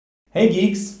Hey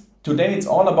geeks! Today it's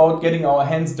all about getting our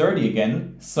hands dirty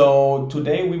again. So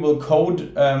today we will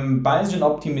code Bayesian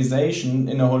optimization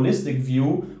in a holistic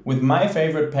view with my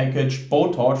favorite package,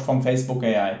 BOTORCH from Facebook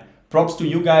AI. Props to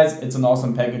you guys, it's an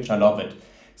awesome package, I love it.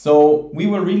 So we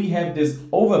will really have this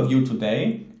overview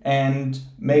today and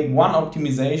make one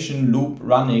optimization loop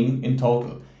running in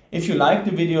total. If you like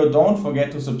the video, don't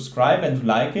forget to subscribe and to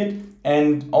like it.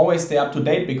 And always stay up to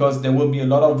date because there will be a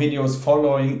lot of videos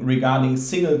following regarding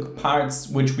single parts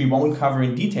which we won't cover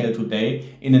in detail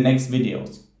today in the next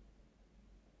videos.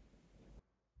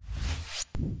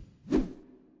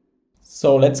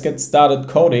 So let's get started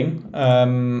coding.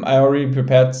 I already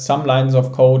prepared some lines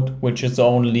of code, which is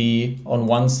only on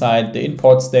one side the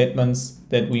import statements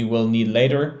that we will need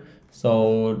later.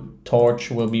 So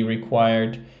torch will be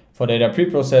required for data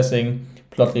preprocessing,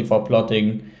 plotly for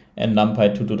plotting, and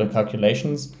NumPy to do the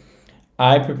calculations.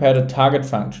 I prepared a target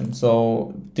function,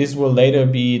 so this will later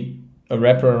be a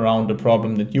wrapper around the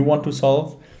problem that you want to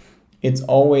solve. It's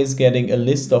always getting a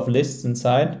list of lists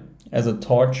inside as a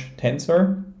torch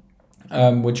tensor,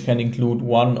 which can include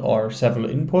one or several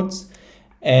inputs,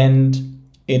 and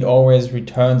it always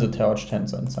returns a torch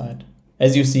tensor inside.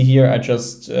 As you see here, I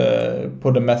just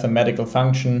put a mathematical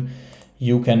function.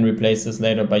 You can replace this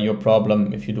later by your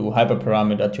problem if you do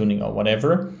hyperparameter tuning or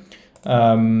whatever.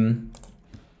 Let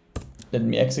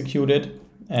me execute it,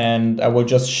 and I will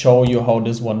just show you how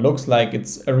this one looks like.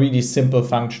 It's a really simple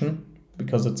function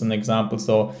because it's an example.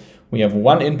 So we have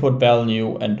one input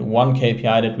value and one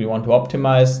KPI that we want to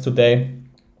optimize today.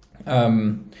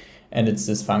 And it's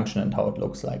this function and how it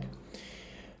looks like.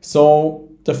 So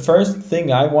the first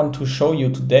thing I want to show you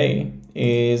today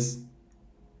is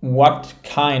what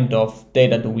kind of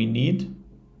data do we need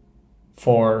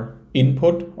for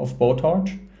input of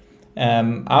BOTORCH.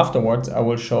 Afterwards, I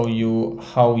will show you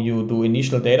how you do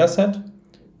initial data set,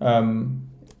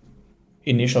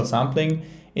 initial sampling.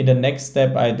 In the next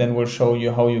step, I then will show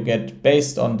you how you get,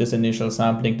 based on this initial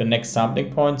sampling, the next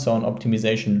sampling point, so an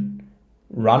optimization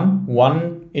run,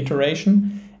 one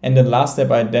iteration. And the last step,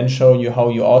 I then show you how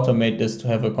you automate this to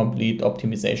have a complete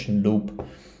optimization loop.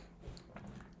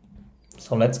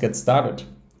 So let's get started.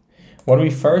 What we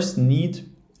first need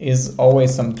is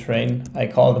always some train. I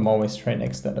call them always train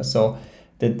X data. So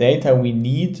the data we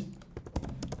need,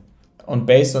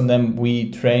 based on them, we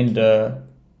train the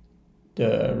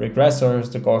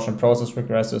regressors, the Gaussian process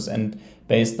regressors, and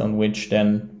based on which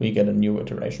then we get a new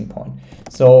iteration point.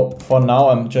 So for now,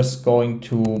 I'm just going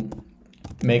to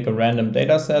make a random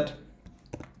data set,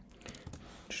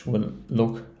 which will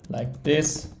look like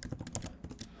this.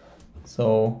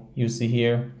 So you see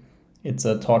here, it's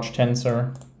a torch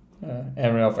tensor.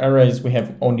 Area of error is we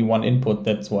have only one input,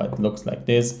 that's why it looks like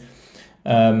this.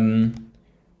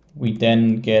 We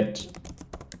then get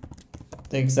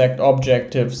the exact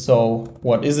objective. So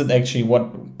what is it actually,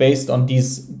 based on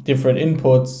these different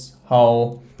inputs,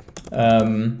 how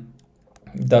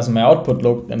does my output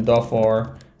look? And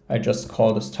therefore I just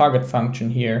call this target function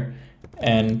here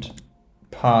and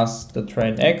pass the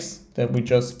train X that we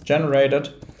just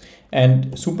generated.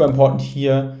 And super important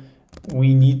here,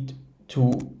 we need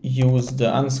to use the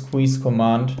unsqueeze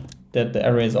command that the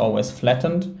array is always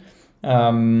flattened.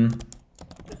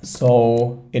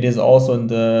 So it is also in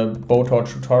the BOTORCH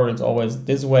tutorials always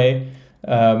this way,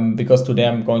 because today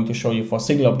I'm going to show you for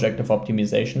single objective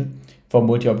optimization. For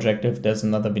multi-objective, there's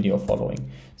another video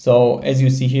following. So as you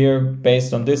see here,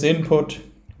 based on this input,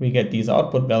 we get these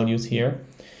output values here.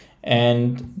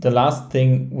 And the last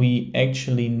thing we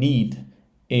actually need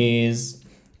is,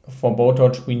 for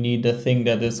BOTORCH, we need a thing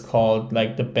that is called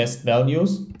like the best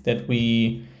values that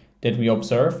we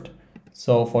observed.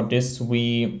 So for this,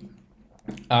 we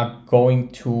are going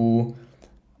to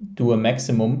do a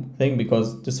maximum thing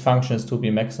because this function is to be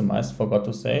maximized, forgot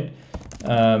to say it.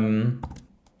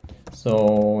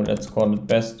 So let's call it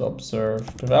best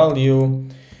observed value.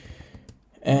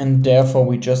 And therefore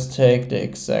we just take the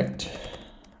exact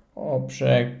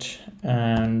object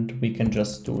and we can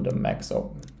just do the max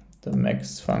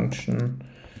function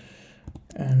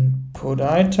and put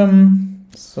item.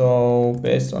 So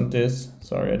based on this,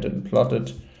 sorry I didn't plot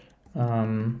it,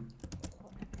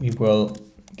 we will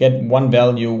get one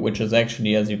value which is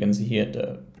actually, as you can see here,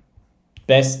 the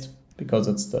best because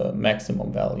it's the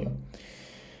maximum value.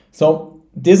 So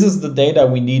this is the data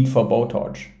we need for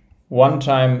BOTORCH. One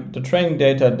time the training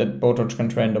data that BOTORCH can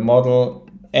train the model,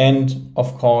 and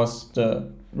of course the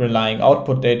relying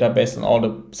output data based on all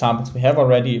the samples we have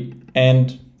already,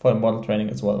 and for the model training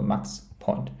as well, a max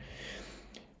point.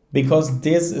 Because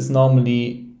this is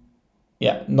normally,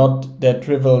 not that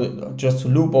trivial just to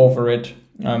loop over it,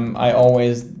 I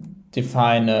always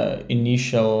define an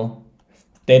initial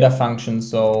data function.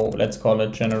 So let's call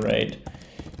it generate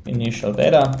initial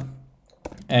data.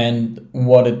 And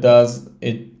what it does,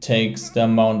 it takes the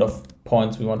amount of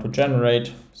points we want to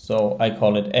generate. So I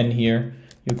call it n here.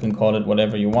 You can call it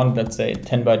whatever you want. Let's say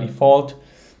 10 by default.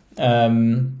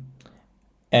 And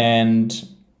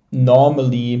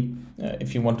normally,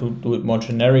 if you want to do it more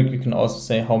generic, you can also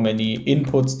say how many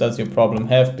inputs does your problem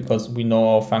have, because we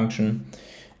know our function,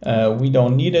 we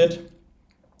don't need it.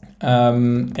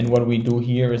 And what we do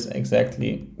here is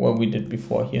exactly what we did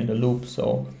before here in the loop.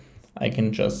 So I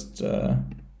can just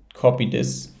copy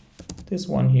this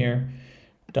one here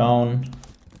down,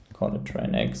 call it try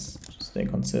x, to stay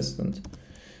consistent.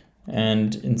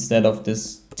 And instead of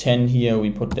this 10 here, we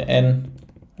put the n.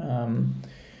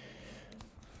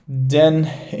 Then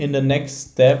in the next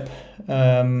step,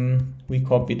 we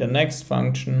copy the next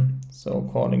function. So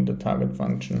calling the target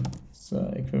function is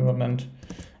equivalent.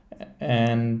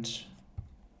 And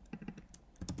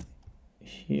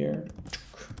here,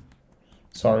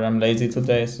 sorry, I'm lazy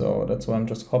today, so that's why I'm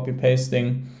just copy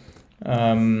pasting.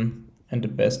 And the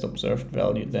best observed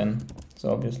value then,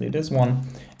 so obviously this one.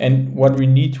 And what we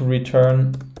need to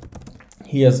return,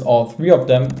 here's all three of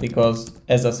them, because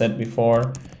as I said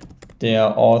before, they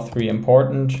are all three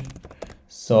important.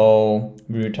 So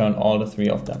we return all the three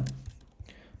of them.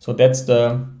 So that's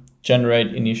the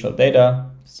generate initial data.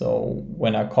 So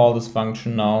when I call this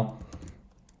function now,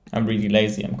 I'm really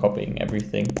lazy, I'm copying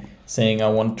everything, saying I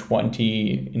want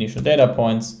 20 initial data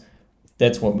points.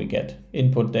 That's what we get.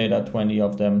 Input data, 20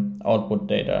 of them, output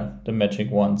data, the magic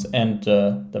ones, and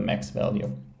the max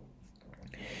value.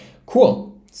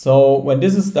 Cool. So when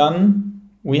this is done,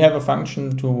 we have a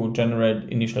function to generate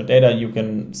initial data. You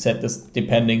can set this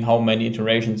depending how many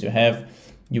iterations you have.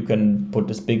 You can put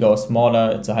this bigger or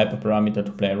smaller. It's a hyperparameter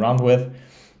to play around with.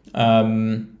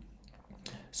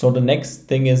 So the next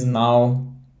thing is now,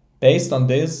 based on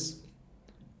this,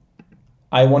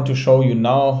 I want to show you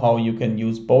now how you can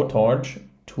use BOTORCH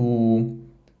to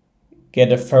get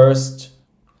a first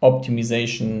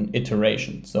optimization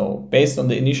iteration. So based on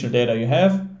the initial data you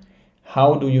have,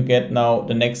 how do you get now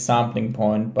the next sampling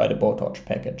point by the BOTORCH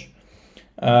package?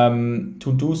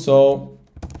 To do so,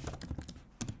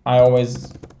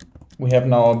 we have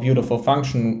now a beautiful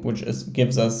function which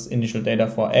gives us initial data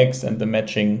for x and the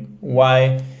matching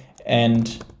y,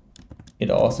 and it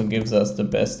also gives us the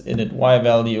best init y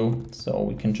value. So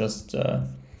we can just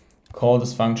call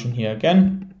this function here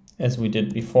again, as we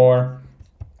did before.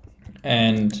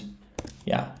 And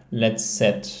yeah, let's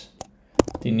set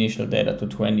the initial data to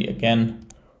 20 again.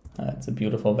 It's a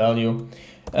beautiful value.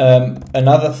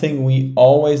 Another thing we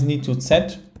always need to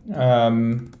set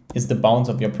is the bounds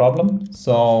of your problem.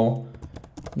 So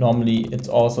normally it's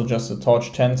also just a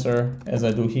torch tensor, as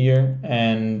I do here.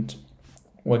 And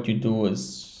what you do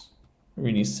is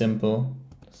really simple.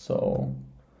 So,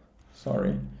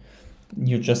 sorry.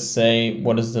 You just say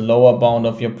what is the lower bound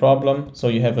of your problem. So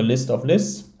you have a list of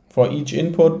lists for each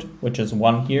input, which is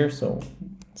 1 here. So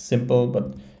simple,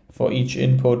 but for each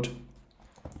input,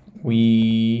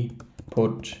 we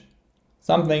put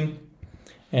something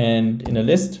and in a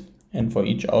list, and for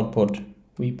each output,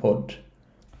 we put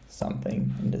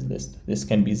something in this list. This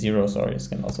can be 0, sorry, this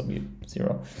can also be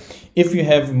 0. If you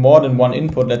have more than one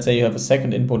input, let's say you have a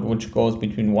second input which goes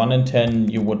between 1 and 10,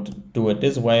 you would do it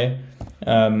this way.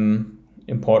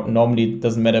 Important, normally it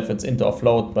doesn't matter if it's int or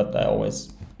float, but I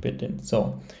always put in.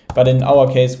 So, but in our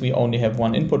case, we only have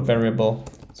one input variable,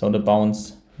 so the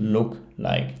bounds look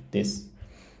like this.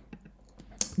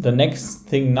 The next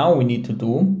thing now we need to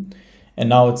do, and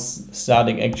now it's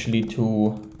starting actually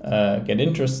to get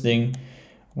interesting,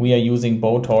 we are using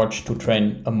BOTORCH to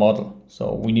train a model.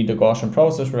 So we need a Gaussian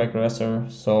process regressor.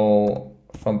 So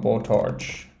from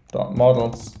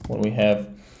BOTORCH.models, what we have,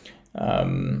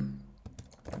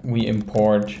 we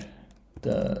import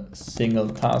the single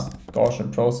task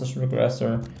Gaussian process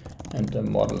regressor, and the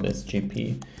model is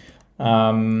GP.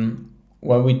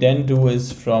 What we then do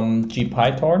is from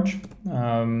gPyTorch.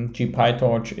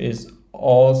 gPyTorch is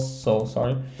also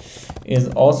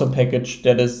a package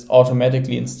that is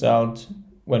automatically installed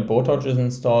when BOTORCH is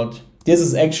installed. This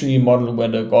is actually a model where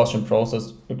the Gaussian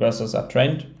process regressors are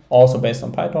trained, also based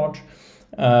on PyTorch.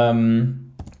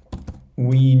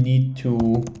 We need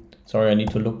to, sorry, I need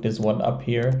to look this one up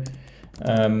here.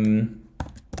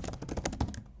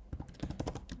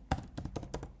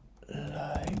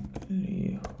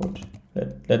 Likelihood.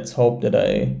 Let's hope that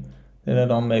I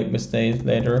don't make mistakes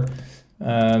later.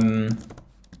 Likelihood.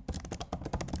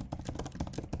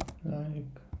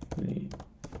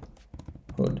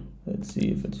 Let's see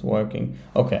if it's working.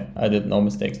 Okay, I did no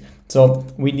mistakes. So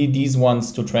we need these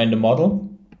ones to train the model.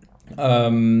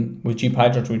 With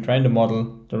GPyTorch we train the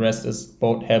model. The rest is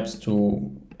helps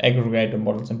to aggregate the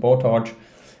models in BOTORCH.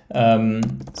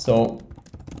 So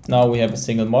now we have a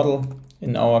single model.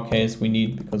 In our case we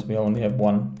need, because we only have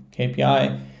one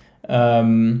KPI,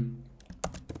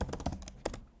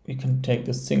 we can take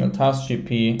this single task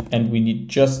GP, and we need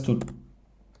just to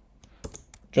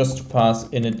pass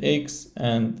init x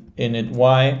and init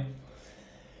y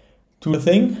to the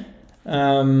thing.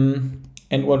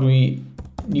 And what we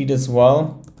need as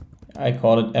well, I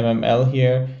call it MML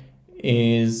here,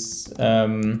 is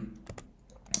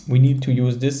we need to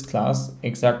use this class,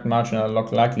 exact marginal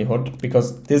log likelihood,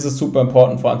 because this is super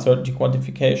important for uncertainty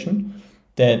quantification,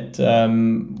 that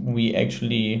we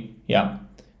actually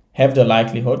have the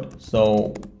likelihood.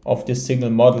 So of this single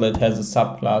model, it has a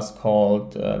subclass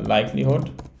called likelihood,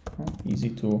 easy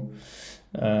to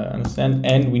understand,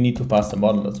 and we need to pass the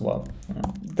model as well.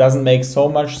 It doesn't make so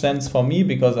much sense for me,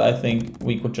 because I think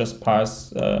we could just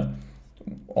parse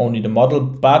only the model,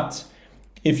 but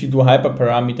if you do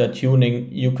hyperparameter tuning,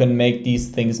 you can make these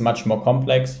things much more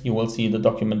complex. You will see the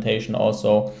documentation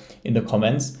also in the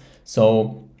comments.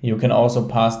 So you can also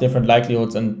pass different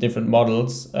likelihoods and different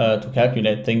models to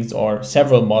calculate things, or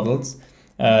several models.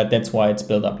 That's why it's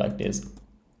built up like this.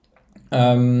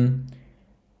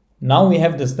 Now we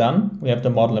have this done. We have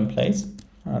the model in place.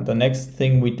 The next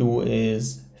thing we do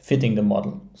is fitting the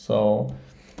model. So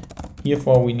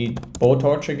herefore we need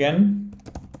BOTORCH again.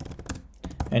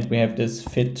 And we have this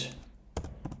fit.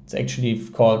 It's actually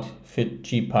called fit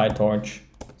GPyTorch.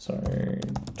 Sorry,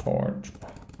 torch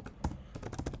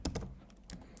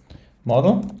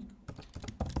model.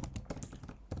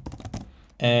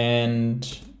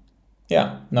 And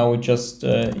yeah, now we just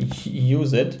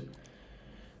use it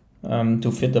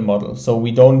to fit the model. So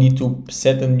we don't need to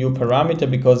set a new parameter,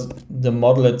 because the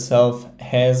model itself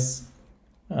has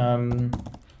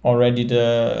already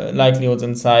the likelihoods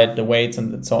inside, the weights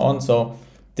and so on. So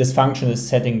this function is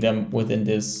setting them within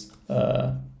this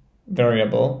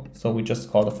variable. So we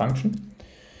just call the function.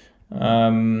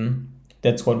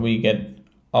 That's what we get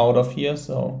out of here.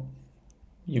 So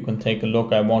you can take a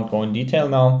look. I won't go in detail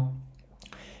now.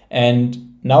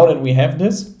 And now that we have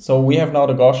this, so we have now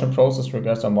the Gaussian process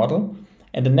regressor model.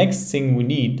 And the next thing we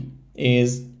need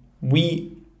is,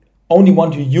 we only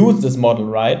want to use this model,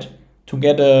 right, to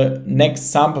get a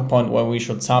next sample point where we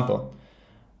should sample.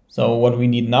 So what we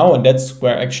need now, and that's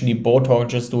where actually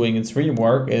BOTORCH is doing its real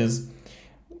work, is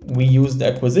we use the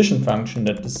acquisition function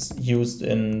that is used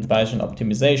in Bayesian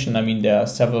optimization. I mean, there are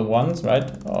several ones, right?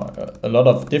 A lot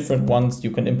of different ones.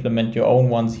 You can implement your own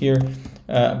ones here,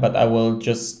 but I will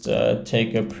just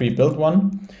take a pre-built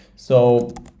one.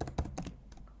 So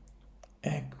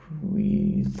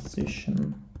acquisition.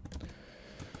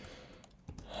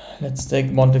 Let's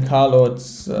take Monte Carlo.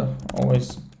 It's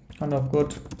always kind of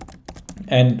good.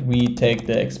 And we take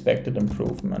the expected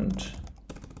improvement.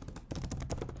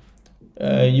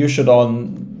 You should all,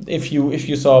 if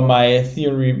you saw my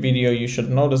theory video, you should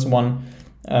know this one.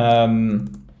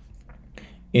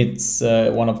 It's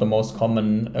one of the most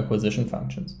common acquisition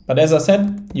functions. But as I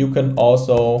said, you can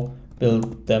also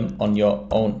build them on your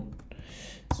own.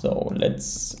 So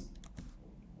let's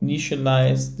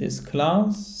initialize this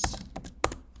class,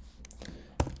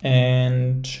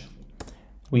 and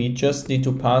we just need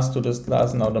to pass to this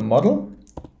class now the model,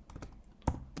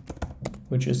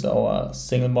 which is our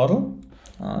single model.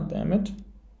 Damn it.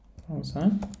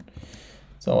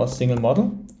 So our single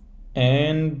model,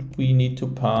 and we need to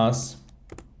pass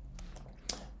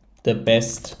the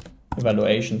best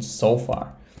evaluation so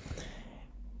far.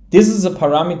 This is a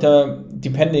parameter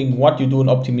depending what you do in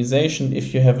optimization.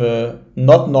 If you have a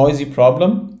not noisy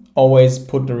problem, always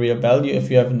put the real value.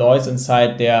 If you have noise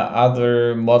inside, there are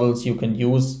other models you can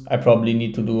use. I probably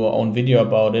need to do our own video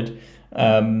about it,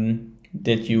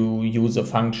 that you use a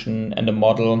function and a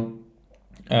model,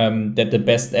 that the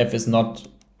best F is not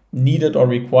needed or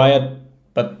required,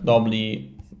 but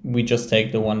normally we just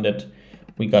take the one that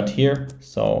we got here.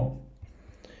 So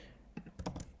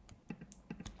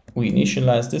we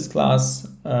initialize this class,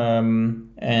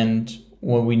 and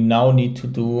what we now need to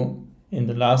do in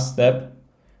the last step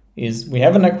is, we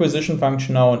have an acquisition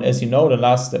function now, and as you know, the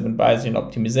last step in Bayesian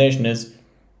optimization is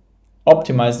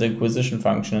optimize the acquisition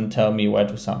function and tell me where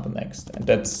to sample next. And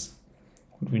that's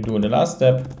what we do in the last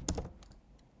step.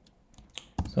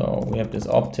 So we have this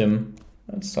optim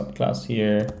subclass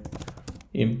here,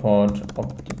 import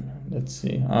optim. Let's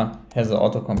see, has an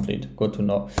autocomplete, good to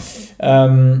know.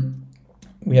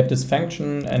 We have this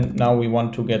function, and now we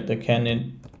want to get the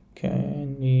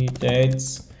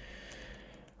candidates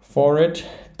for it.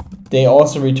 They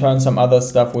also return some other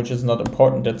stuff which is not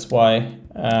important. That's why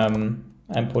I'm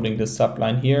putting this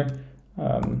subline here.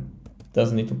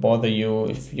 Doesn't need to bother you.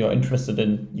 If you're interested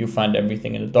in, you find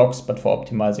everything in the docs, but for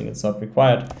optimizing, it's not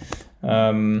required.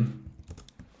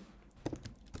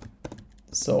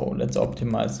 So let's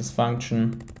optimize this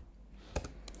function.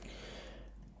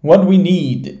 What we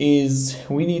need is,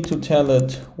 we need to tell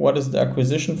it what is the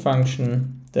acquisition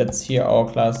function. That's here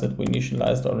our class that we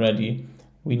initialized already.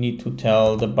 We need to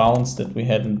tell the bounds that we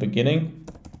had in the beginning.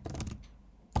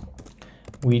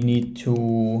 We need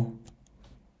to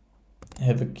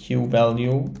have a Q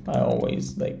value. I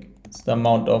always like, it's the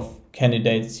amount of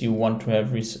candidates you want to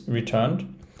have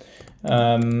returned.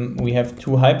 We have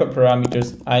two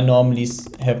hyperparameters. I normally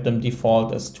have them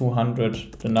default as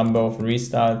 200, the number of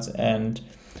restarts, and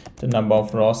the number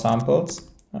of raw samples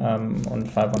on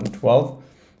 512.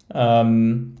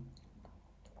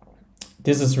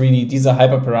 These are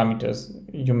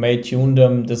hyperparameters. You may tune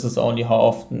them. This is only how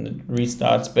often it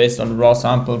restarts based on raw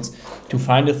samples to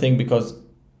find a thing, because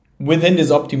within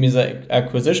this optimizer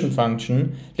acquisition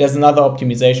function, there's another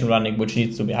optimization running which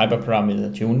needs to be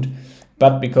hyperparameter tuned.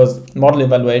 But because model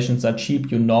evaluations are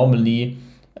cheap, you normally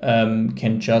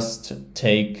can just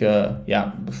take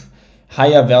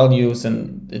higher values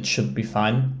and it should be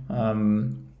fine.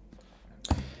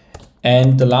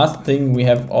 And the last thing, we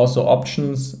have also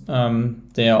options.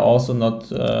 They are also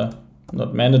not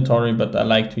mandatory, but I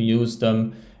like to use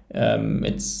them.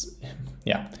 It's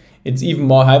even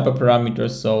more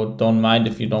hyperparameters, so don't mind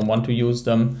if you don't want to use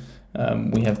them.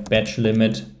 We have batch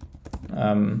limit.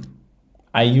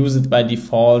 I use it by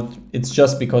default. It's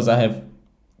just because I have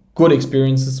good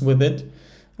experiences with it,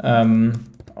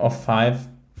 of 5.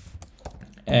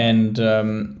 And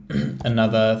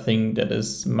another thing that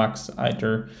is max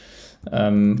iter,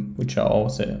 which are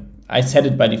also, I set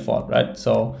it by default, right?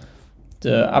 So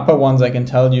the upper ones, I can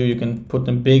tell you, you can put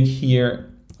them big here.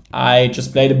 I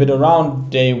just played a bit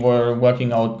around. They were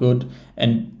working out good.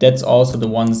 And that's also the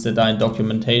ones that are in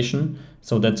documentation.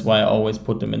 So that's why I always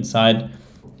put them inside.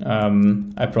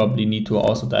 I probably need to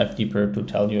also dive deeper to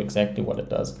tell you exactly what it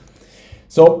does.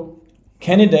 So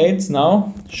candidates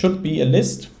now should be a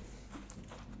list.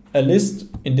 A list,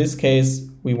 in this case,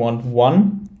 we want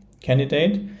one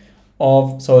candidate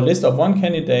of, so a list of one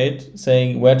candidate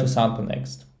saying where to sample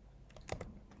next.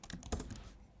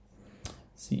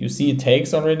 So you see it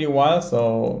takes already a while,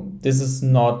 so this is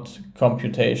not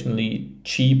computationally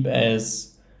cheap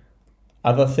as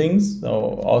other things.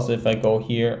 So also if I go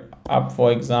here up,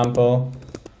 for example,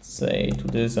 say to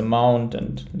this amount,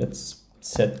 and let's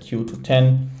set Q to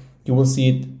 10, you will see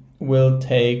it will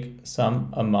take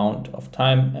some amount of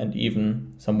time and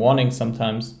even some warnings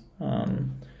sometimes,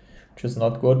 which is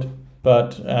not good,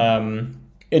 but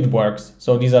it works.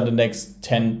 So these are the next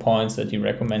 10 points that he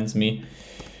recommends me.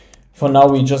 For now,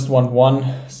 we just want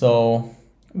one, so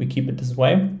we keep it this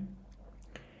way.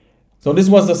 So this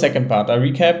was the second part. I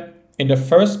recap. In the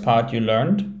first part, you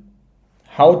learned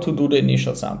how to do the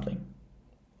initial sampling.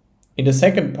 In the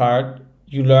second part,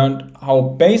 you learned how,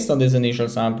 based on this initial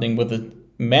sampling with the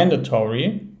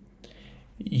mandatory,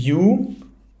 you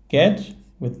get,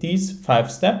 with these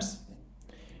 5 steps,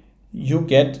 you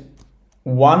get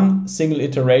one single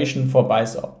iteration for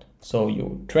BISOPT. So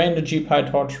you train the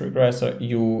GPyTorch regressor,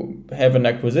 you have an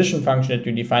acquisition function that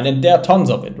you define, and there are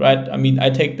tons of it, right? I mean, I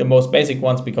take the most basic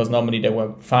ones because normally they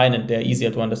work fine and they're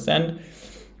easier to understand,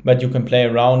 but you can play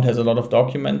around, has a lot of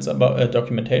documents about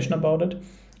documentation about it.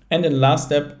 And in the last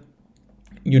step,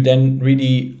 you then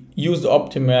really use the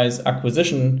optimize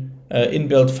acquisition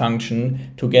inbuilt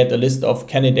function to get a list of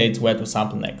candidates where to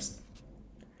sample next.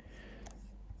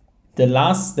 The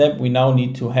last step we now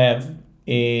need to have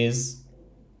is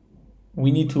we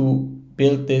need to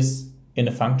build this in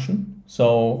a function.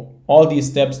 So all these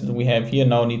steps that we have here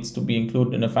now needs to be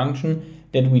included in a function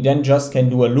that we then just can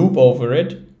do a loop over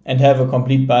it and have a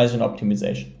complete Bayesian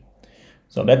optimization.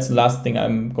 So that's the last thing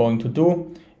I'm going to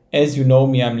do. As you know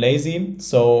me, I'm lazy,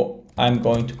 so I'm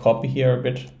going to copy here a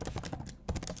bit.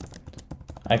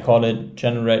 I call it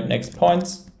generate next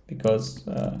points because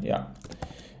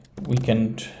we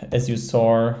can, as you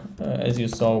saw,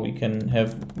 we can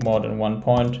have more than one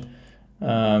point.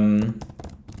 And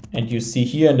you see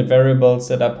here in the variables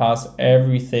that I pass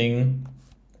everything.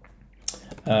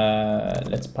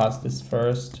 Let's pass this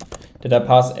first. That I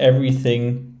pass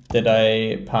everything that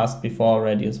I passed before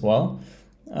already as well.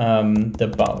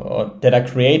 That I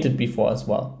created before as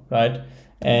well, right?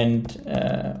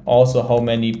 And also how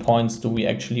many points do we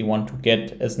actually want to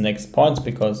get as next points,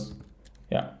 because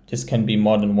this can be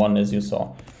more than one, as you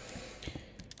saw.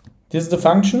 This is the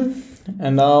function,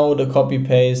 and now the copy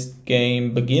paste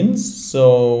game begins.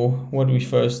 So what we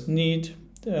first need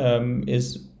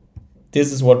is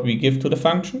this is what we give to the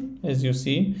function, as you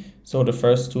see. So the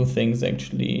first two things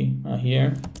actually are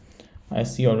here. I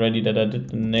see already that I did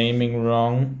the naming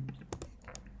wrong.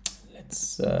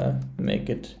 Let's make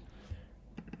it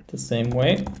the same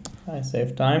way. I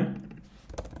save time.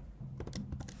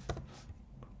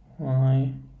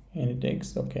 Y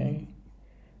index, okay.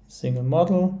 Single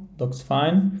model, looks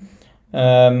fine.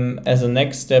 As a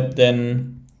next step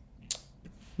then,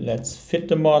 let's fit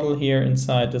the model here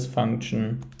inside this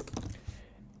function.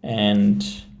 And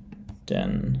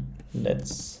then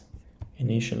let's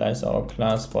initialize our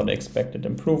class for the expected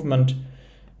improvement.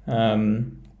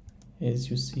 As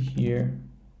you see here,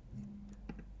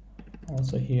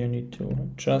 also here need to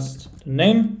adjust the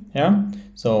name. Yeah,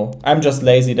 so I'm just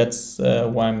lazy, that's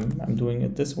why I'm doing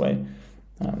it this way.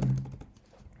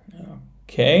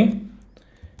 Okay,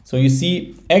 so you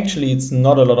see actually it's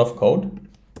not a lot of code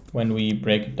when we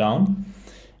break it down.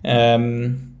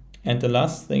 And the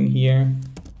last thing here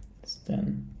is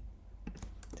then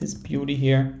this beauty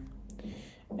here.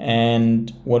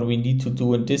 And what we need to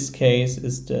do in this case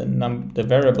is the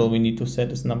variable we need to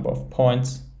set is number of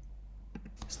points.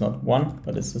 It's not 1,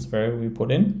 but it's this variable we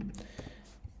put in.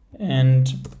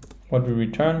 And what we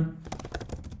return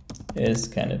is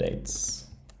candidates.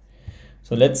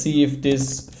 So let's see if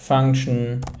this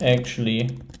function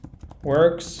actually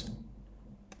works.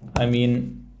 I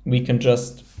mean, we can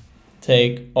just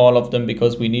take all of them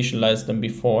because we initialized them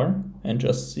before and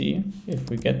just see if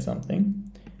we get something.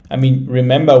 I mean,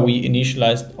 remember we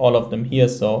initialized all of them here,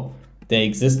 so they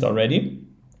exist already.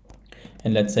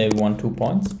 And let's say we want 2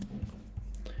 points.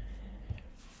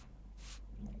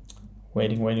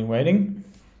 Waiting.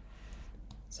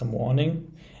 Some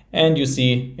warning. And you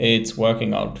see it's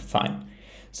working out fine.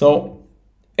 So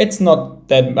it's not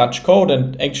that much code,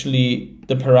 and actually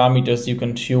the parameters you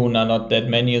can tune are not that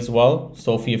many as well.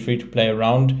 So feel free to play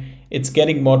around. It's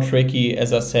getting more tricky,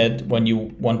 as I said, when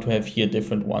you want to have here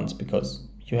different ones because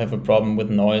you have a problem with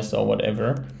noise or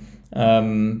whatever.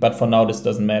 But for now, this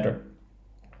doesn't matter.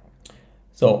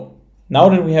 So now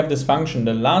that we have this function,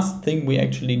 the last thing we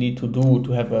actually need to do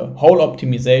to have a whole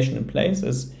optimization in place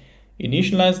is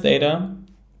initialize data,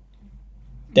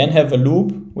 then have a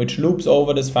loop which loops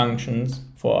over these functions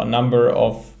for a number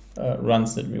of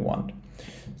runs that we want.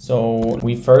 So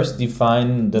we first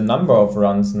define the number of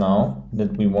runs now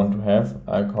that we want to have.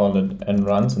 I call it n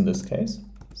runs in this case.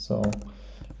 So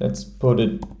let's put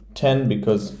it 10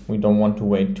 because we don't want to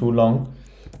wait too long.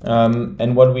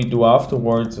 And what we do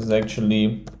afterwards is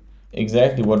actually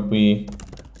exactly what we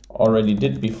already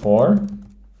did before.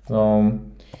 So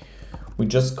we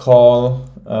just call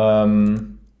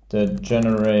the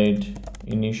generate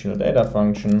initial data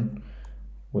function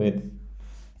with,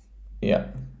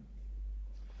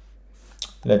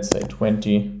 let's say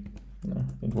 20.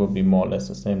 It will be more or less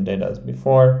the same data as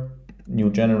before, new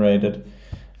generated.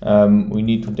 We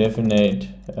need to define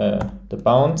the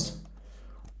bounds,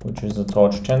 which is a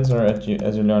torch tensor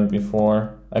as you learned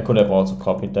before. I could have also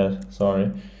copied that,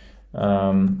 sorry.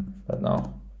 But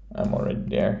now I'm already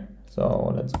there.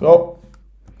 So let's go.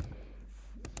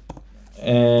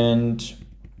 And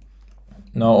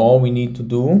now all we need to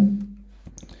do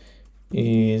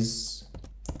is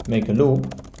make a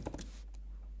loop.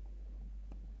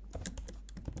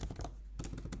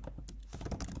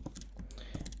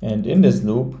 And in this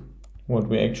loop, what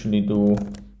we actually do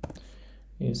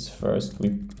is first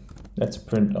let's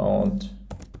print out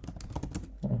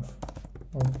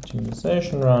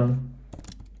optimization run.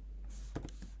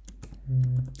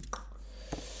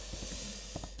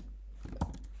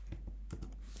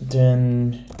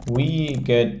 Then we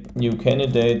get new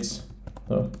candidates.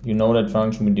 So you know that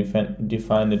function, we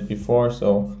defined it before,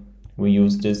 so we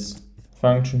use this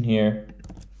function here.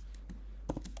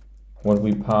 What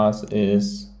we pass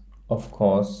is, of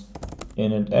course,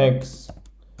 init x,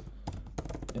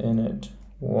 init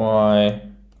y,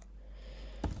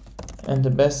 and the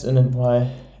best init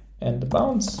y, and the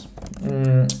bounds.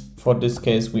 For this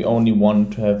case, we only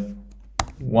want to have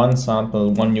one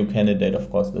sample, one new candidate. Of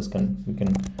course, we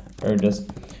can err this.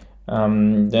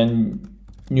 Then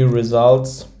new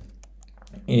results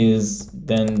is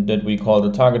then that we call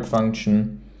the target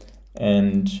function,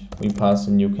 and we pass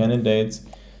in new candidates.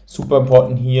 Super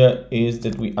important here is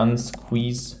that we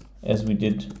unsqueeze, as we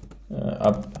did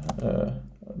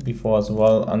before as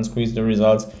well, unsqueeze the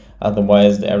results.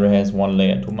 Otherwise, the array has one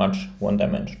layer too much, one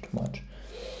dimension too much.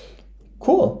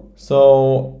 Cool.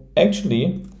 So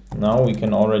actually, now we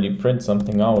can already print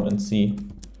something out and see,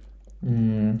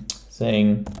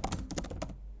 saying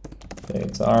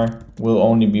it's R will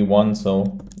only be 1.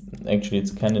 So actually,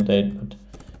 it's candidate, but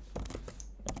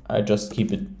I just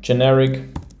keep it generic.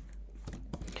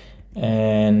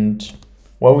 And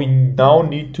what we now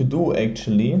need to do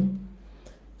actually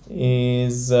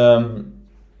is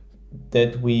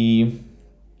that we,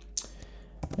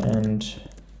 and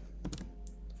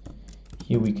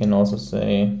here we can also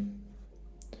say,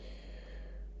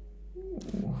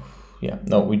 yeah,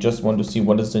 no, we just want to see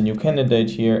what is the new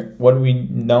candidate here. What we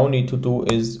now need to do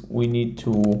is we need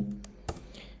to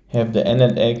have the n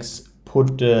and x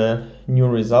put the new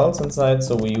results inside.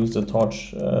 So we use the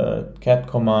torch cat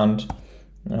command,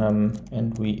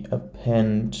 and we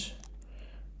append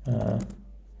n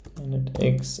and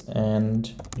x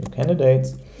and new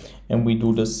candidates, and we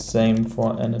do the same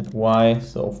for n and y,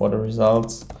 so for the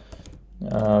results,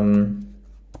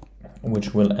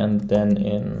 which will end then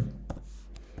in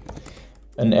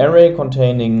an array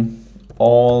containing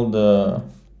all the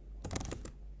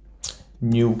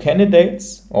new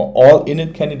candidates, or all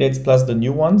init candidates plus the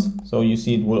new ones. So you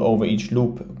see it will over each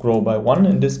loop grow by 1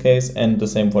 in this case, and the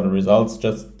same for the results,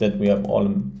 just that we have all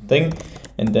thing.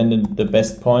 And then the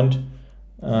best point,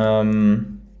 we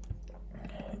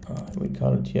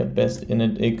call it here best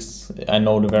init x. I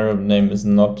know the variable name is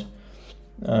not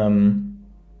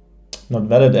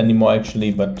valid anymore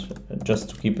actually, but just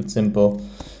to keep it simple,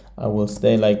 I will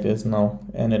stay like this now,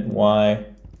 init y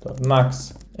dot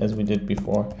max, as we did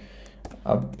before.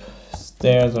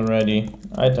 Upstairs already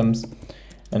items,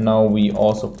 and now we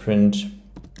also print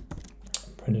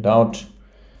it out.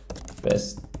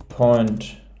 Best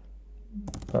point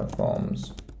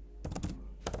performs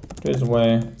this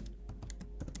way.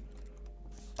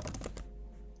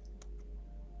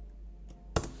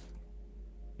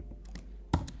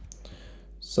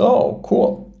 So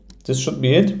cool. This should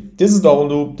be it. This is the whole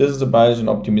loop. This is the Bayesian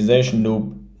optimization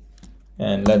loop,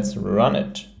 and let's run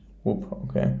it. Whoop,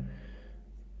 okay.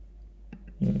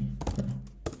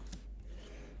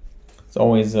 It's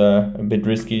always a bit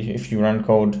risky if you run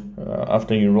code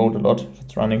after you wrote a lot, if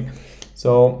it's running.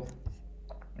 So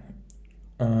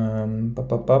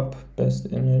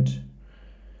best init.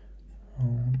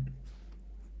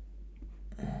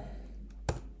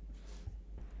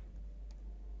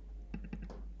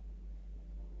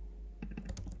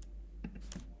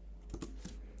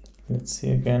 Let's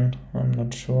see again, I'm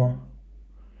not sure.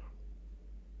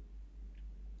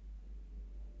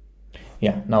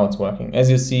 Yeah, now it's working.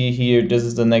 As you see here, this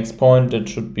is the next point that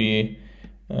should be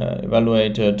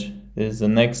evaluated. This is the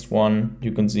next one.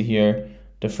 You can see here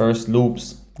the first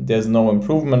loops. There's no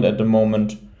improvement at the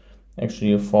moment.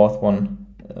 Actually, a fourth one,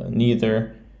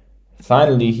 neither.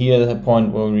 Finally, here the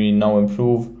point where we now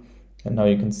improve. And now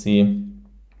you can see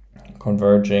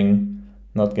converging,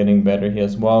 not getting better here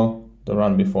as well. The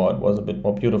run before it was a bit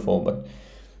more beautiful, but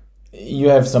you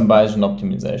have some Bayesian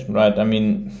optimization, right? I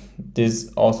mean,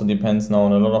 this also depends now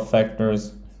on a lot of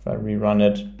factors. If I rerun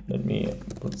it, let me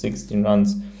put 16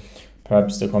 runs,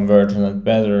 perhaps the conversion is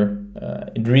better.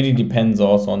 It really depends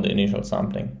also on the initial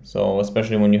sampling. So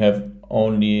especially when you have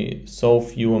only so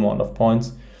few amount of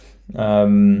points,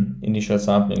 initial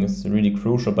sampling is really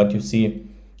crucial, but you see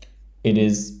it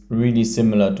is really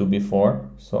similar to before.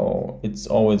 So it's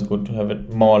always good to have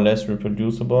it more or less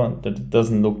reproducible and that it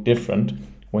doesn't look different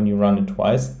when you run it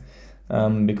twice,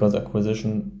 because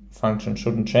acquisition function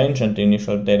shouldn't change and the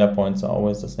initial data points are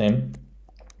always the same.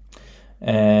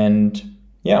 And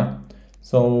yeah,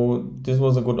 so this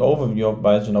was a good overview of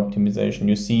Bayesian optimization.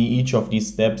 You see each of these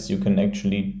steps, you can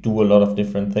actually do a lot of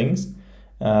different things.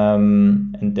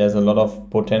 And there's a lot of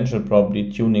potential probably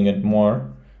tuning it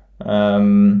more.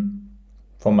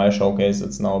 For my showcase,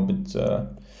 it's now a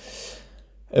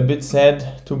bit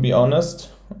sad, to be honest.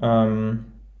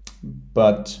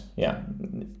 But yeah,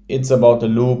 it's about the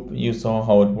loop. You saw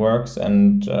how it works,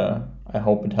 and I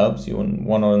hope it helps you in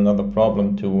one or another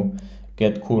problem to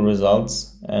get cool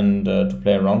results and to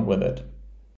play around with it.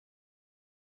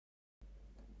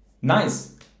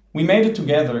 Nice! We made it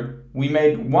together. We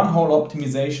made one whole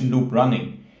optimization loop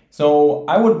running. So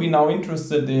I would be now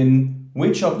interested in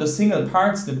which of the single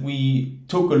parts that we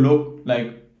took a look,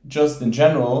 like just in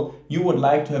general, you would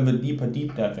like to have a deeper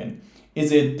deep dive in.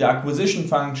 Is it the acquisition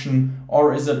function,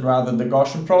 or is it rather the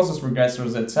Gaussian process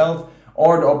regressors itself,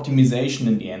 or the optimization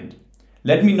in the end?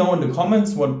 Let me know in the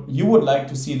comments what you would like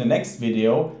to see in the next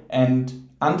video, and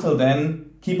until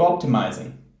then, keep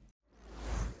optimizing.